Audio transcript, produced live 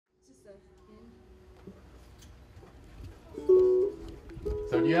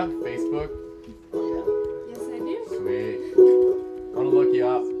So do you have Facebook? Oh, yeah. Yes, I do. Sweet. I want to look you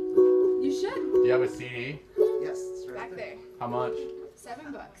up. You should. Do you have a CD? Yes, it's right Back there. How much?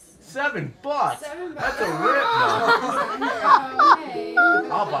 $7. $7? $7. That's a rip. No. Oh, hey.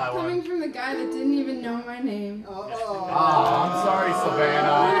 I'll buy Coming one. from the guy that didn't even know my name. Oh, I'm sorry,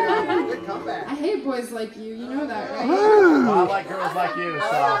 Savannah. Good comeback. I hate boys like you. You know that, right? Well, I like girls like you,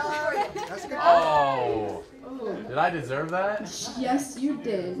 so. That's a good Oh. Oh. Did I deserve that? Yes, you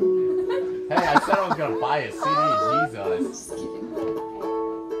did. Hey, I said I was going to buy a CD. Jesus. Just kidding.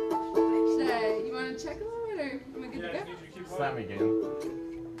 You want to check a little bit, or am I good to go? Slap me again.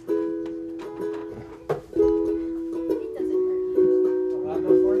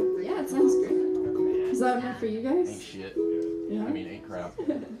 Yeah, it sounds great. Is that enough for you Ain't guys? shit. Yeah. I mean, ain't crap.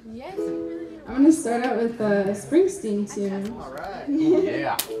 Yes, you really are. I'm gonna start out with a Springsteen tune. All right.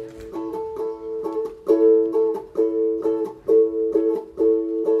 Yeah.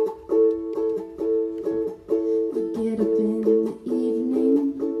 Get up in the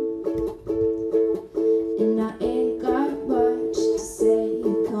evening, and I ain't got much to say.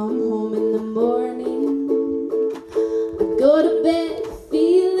 Come home in the morning, I go to bed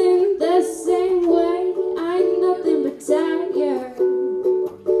feeling the same way. I'm nothing but tired.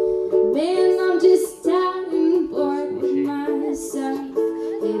 Man, I'm just tired and bored with myself.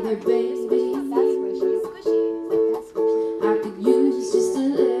 Hey there, baby, I could use just a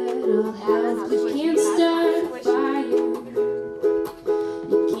little help. We can't start a fire.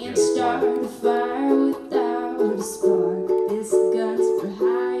 You can't start a fire without a spark. This gun's for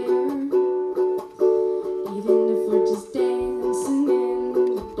hire. Even if we're just dancing in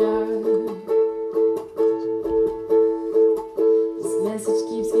the dark. This message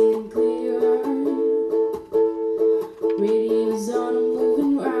keeps getting clearer. Radio's on, I'm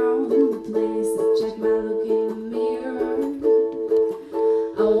moving around the place. I check my look in the mirror.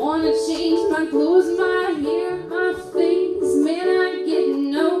 I wanna change my clothes, my hair, my face. Man, I get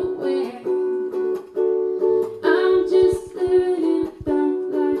nowhere. I'm just living in a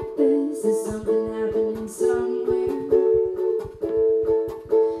dump like this. There's something happening somewhere.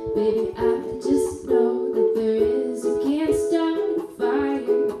 Baby, I just know that there is. You can't start a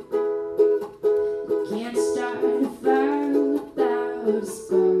fire. You can't start a fire without a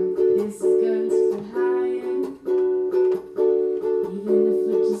spark. This gun's for hire. Even if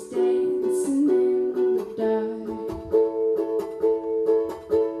we're just dancing in the dark.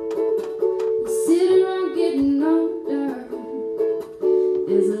 We sit around getting older.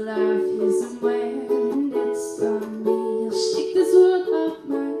 There's a life here somewhere, and it's on me. I'll shake this world off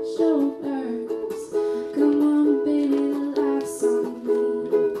my shoulders. Come on, baby, the life's on me.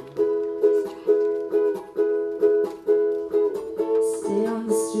 Stay on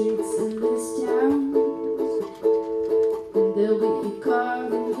the streets of this town, and they'll be you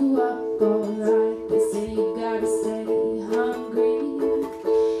carving you up alright. They say you gotta stay hungry.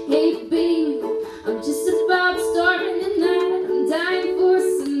 Hey baby, I'm just about starving tonight. I'm dying for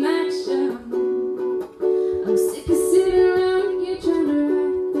some action. I'm sick of sitting around here trying to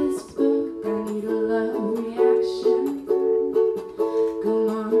write this book. I need a love reaction. Come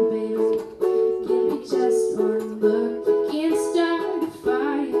on baby, give me just one look.